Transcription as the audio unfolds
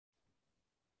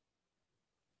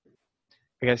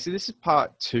Okay, so this is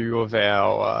part 2 of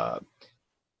our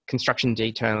construction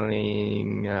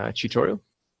detailing tutorial.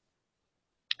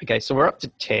 Okay, so we're up to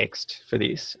text for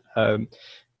this.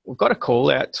 We've got a call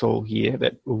out tool here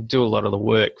that will do a lot of the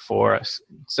work for us.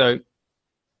 So I'm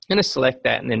going to select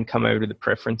that and then come over to the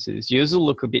preferences. Yours will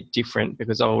look a bit different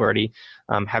because I already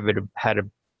had a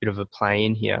bit of a play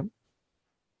in here.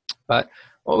 But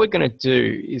what we're going to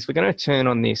do is we're going to turn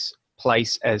on this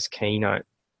place as keynote.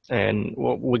 And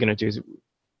what we're going to do is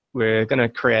we're going to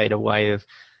create a way of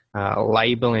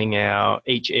labeling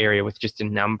each area with just a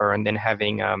number and then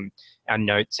having our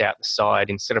notes out the side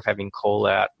instead of having call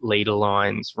out leader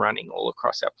lines running all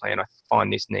across our plan. I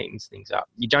find this neatens things up.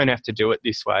 You don't have to do it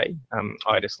this way.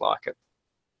 I just like it.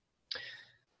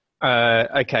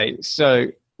 Okay, so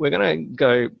we're going to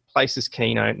go places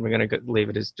keynote and we're going to leave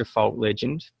it as default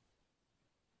legend.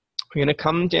 We're going to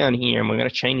come down here and we're going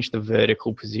to change the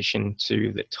vertical position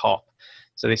to the top.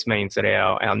 So this means that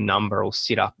our number will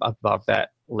sit up above that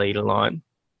leader line.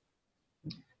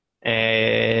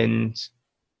 And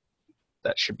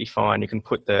that should be fine. You can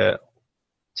put the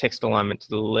text alignment to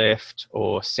the left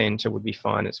or center would be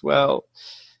fine as well.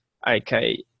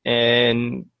 Okay,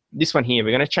 and this one here,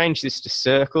 we're going to change this to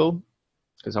circle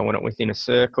because I want it within a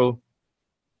circle.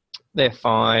 They're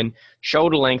fine.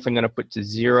 Shoulder length I'm going to put to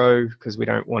 0 because we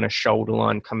don't want a shoulder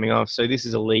line coming off. So this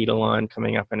is a leader line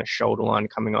coming up and a shoulder line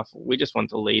coming off. We just want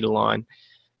the leader line.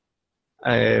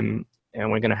 And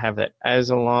we're going to have that as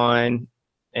a line.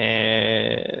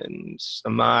 And the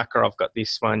marker, I've got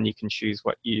this one. You can choose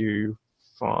what you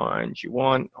find you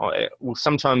want. We'll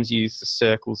sometimes use the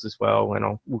circles as well,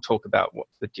 and we'll talk about what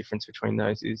the difference between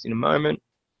those is in a moment.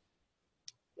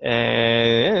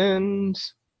 And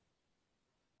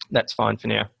that's fine for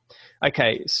now.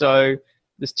 Okay, so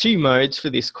there's 2 modes for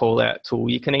this call out tool.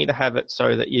 You can either have it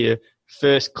so that you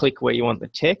first click where you want the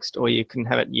text, or you can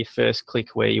have it you first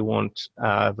click where you want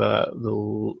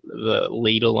the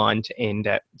leader line to end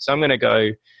at. So I'm going to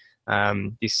go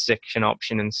this section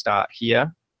option and start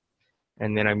here,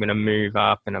 and then I'm going to move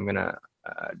up and I'm going to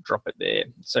drop it there.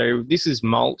 So this is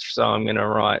mulch, so I'm going to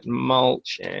write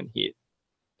mulch and hit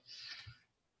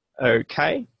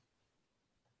OK.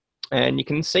 And you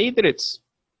can see that it's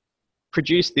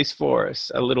produced this for us,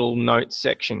 a little notes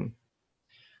section,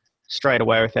 straight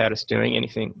away without us doing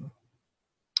anything.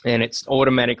 And it's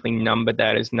automatically numbered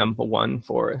that as number 1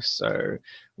 for us. So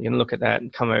we can look at that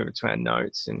and come over to our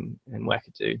notes and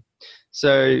wackadoo.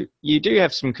 So you do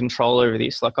have some control over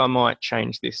this. Like I might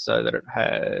change this so that it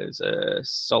has a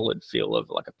solid feel of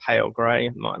like a pale grey.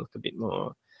 It might look a bit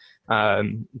more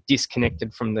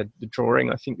disconnected from the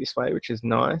drawing, I think, this way, which is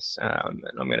nice. And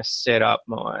I'm going to set up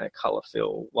my color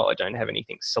fill while I don't have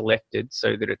anything selected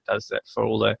so that it does that for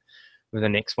all the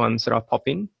next ones that I pop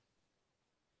in.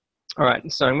 All right,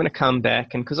 so I'm going to come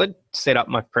back, and because I set up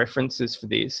my preferences for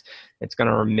this, it's going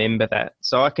to remember that.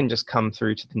 So I can just come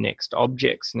through to the next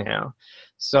objects now.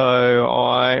 So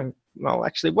well,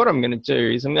 actually, what I'm going to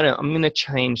do is I'm going to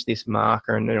change this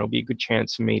marker, and there'll be a good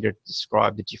chance for me to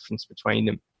describe the difference between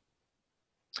them.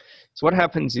 So what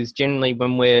happens is generally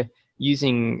when we're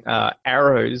using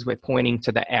arrows, we're pointing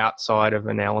to the outside of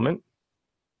an element.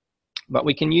 But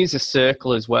we can use a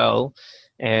circle as well.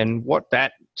 And what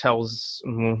that tells,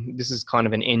 this is kind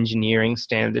of an engineering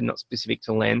standard, not specific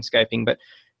to landscaping, but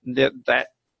that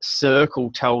circle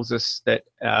tells us that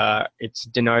it's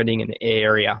denoting an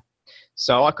area.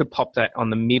 So I could pop that on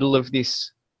the middle of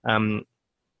this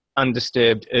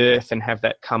undisturbed earth and have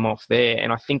that come off there,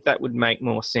 and I think that would make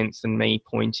more sense than me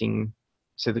pointing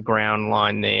to the ground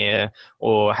line there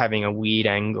or having a weird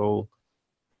angle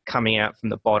coming out from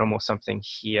the bottom or something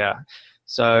here.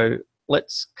 So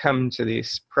let's come to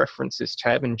this preferences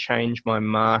tab and change my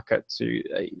marker to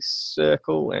a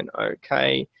circle and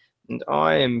OK, and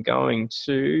I am going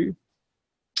to,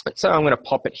 let's say I'm going to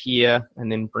pop it here and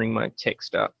then bring my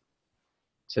text up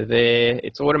to there.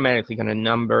 It's automatically going to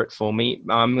number it for me.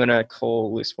 I'm going to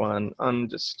call this one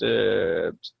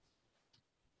undisturbed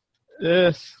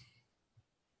earth.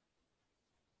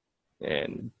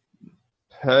 And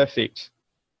perfect.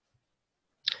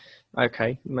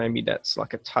 Okay, maybe that's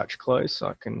like a touch close, so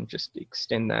I can just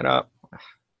extend that up.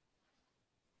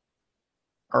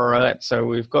 All right, so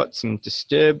we've got some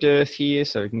disturbed earth here,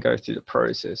 so we can go through the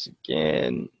process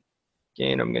again.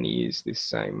 Again, I'm going to use this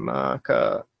same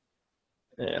marker.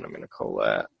 And I'm going to call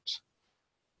that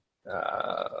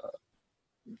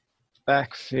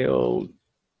backfill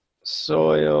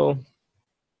soil.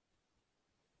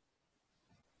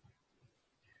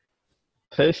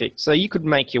 Perfect. So you could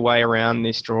make your way around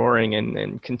this drawing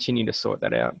and continue to sort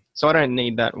that out. So I don't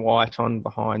need that white on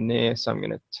behind there, so I'm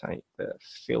going to take the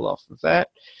fill off of that.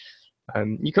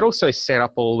 You could also set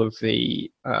up all of the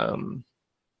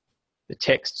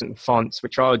text and fonts,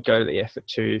 which I would go to the effort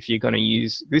to if you're going to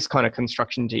use this kind of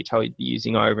construction detail you'd be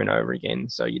using over and over again.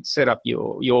 So you'd set up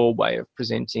your way of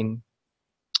presenting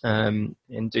and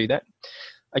do that.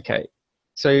 Okay,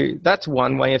 so that's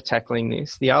one way of tackling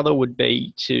this. The other would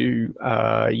be to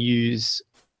use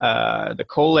the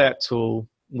callout tool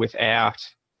without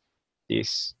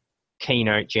this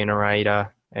keynote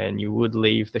generator, and you would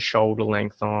leave the shoulder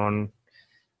length on,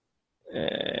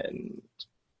 and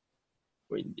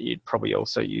you'd probably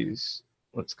also use,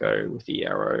 let's go with the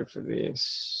arrow for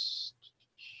this.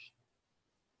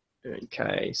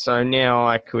 Okay, so now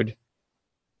I could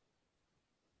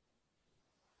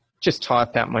just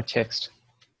type out my text.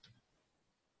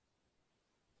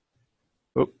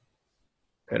 Oop,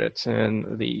 better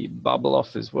turn the bubble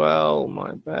off as well,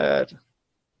 my bad.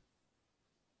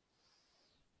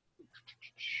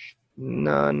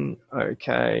 None,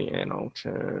 okay, and I'll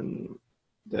turn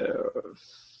the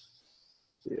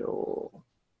fill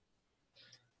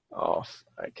off.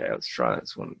 Okay, let's try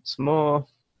this once more.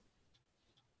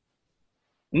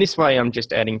 And this way I'm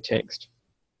just adding text.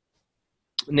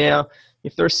 Now,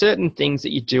 if there are certain things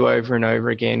that you do over and over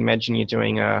again, imagine you're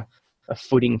doing a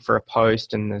footing for a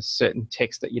post and there's certain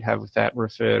text that you'd have with that,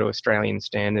 refer to Australian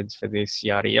standards for this,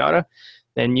 yada, yada,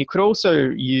 then you could also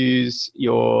use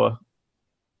your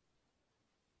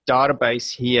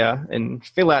database here and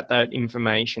fill out that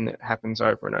information that happens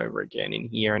over and over again in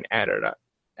here and add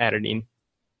it in.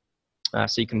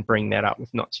 So you can bring that up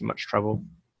with not too much trouble.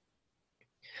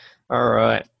 All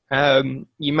right.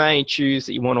 You may choose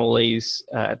that you want all these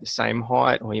at the same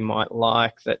height, or you might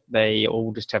like that they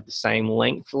all just have the same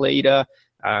length leader.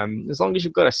 As long as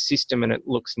you've got a system and it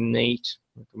looks neat,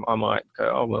 I might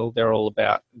go, oh, well, they're all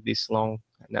about this long,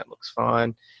 and that looks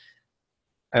fine.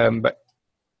 But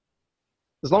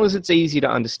as long as it's easy to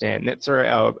understand, that's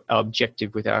our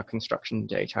objective with our construction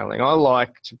detailing. I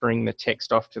like to bring the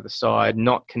text off to the side,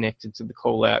 not connected to the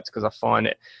callouts, because I find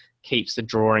it keeps the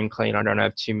drawing clean. I don't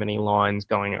have too many lines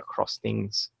going across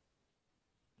things,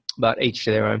 but each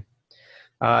to their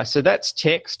own. So that's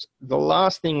text. The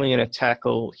last thing we're going to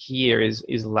tackle here is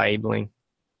labeling,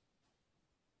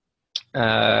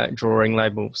 drawing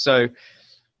label. So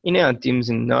in our dims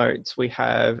and notes, we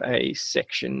have a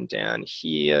section down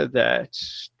here that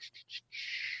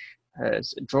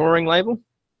has a drawing label.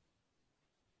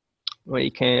 We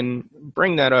can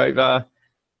bring that over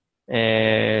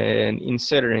and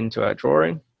insert it into our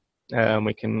drawing.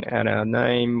 We can add our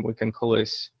name. We can call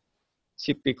this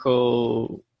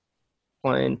typical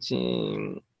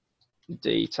planting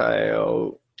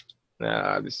detail.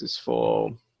 This is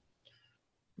for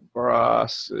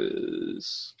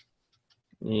grasses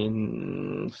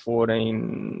in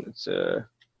 14 to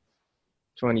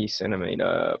 20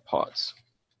 centimeter pots.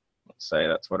 Let's say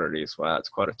that's what it is. Wow, that's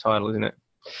quite a title, isn't it?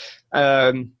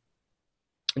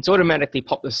 It's automatically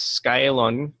popped the scale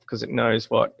on because it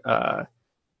knows what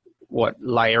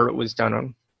layer it was done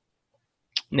on.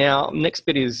 Now, next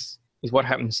bit is what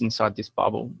happens inside this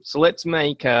bubble. So let's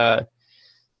make an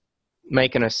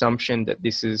assumption that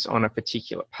this is on a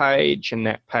particular page, and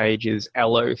that page is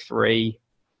LO3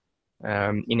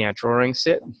 in our drawing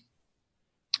set.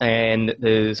 And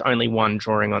there's only one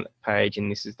drawing on the page, and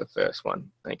this is the first one.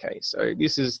 Okay, so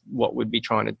this is what we'd be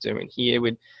trying to do in here.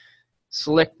 We'd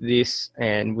select this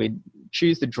and we'd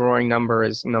choose the drawing number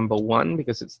as number 1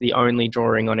 because it's the only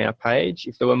drawing on our page.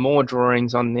 If there were more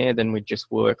drawings on there, then we'd just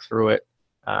work through it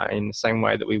in the same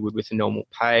way that we would with a normal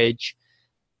page.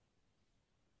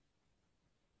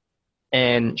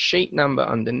 And sheet number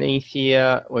underneath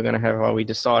here, we're going to have, we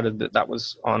decided that that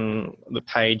was on the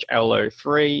page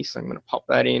LO3, so I'm going to pop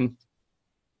that in.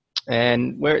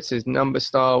 And where it says number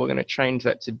style, we're going to change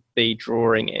that to be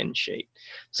drawing end sheet.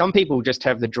 Some people just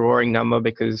have the drawing number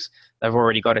because they've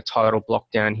already got a title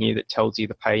block down here that tells you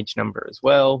the page number as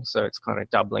well, so it's kind of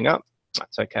doubling up.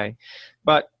 That's okay.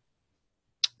 But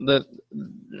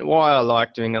why I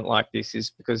like doing it like this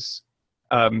is because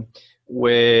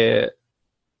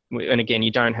and again,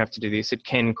 you don't have to do this. It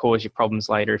can cause you problems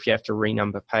later if you have to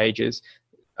renumber pages.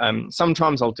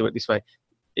 Sometimes I'll do it this way.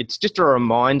 It's just a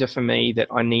reminder for me that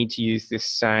I need to use this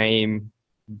same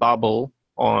bubble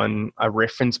on a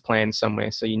reference plan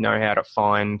somewhere so you know how to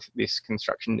find this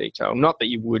construction detail. Not that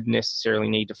you would necessarily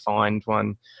need to find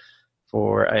one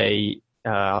for a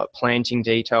planting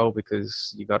detail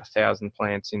because you've got 1,000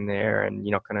 plants in there and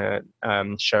you're not going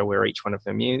to show where each one of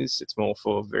them is. It's more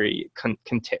for very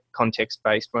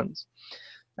context-based ones.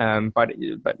 But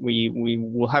we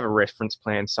will have a reference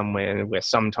plan somewhere where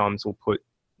sometimes we'll put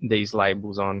these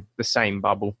labels on the same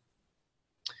bubble.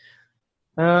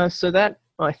 So that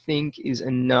I think, is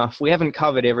enough. We haven't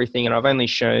covered everything, and I've only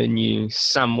shown you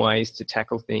some ways to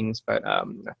tackle things, but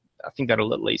I think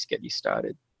that'll at least get you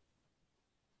started.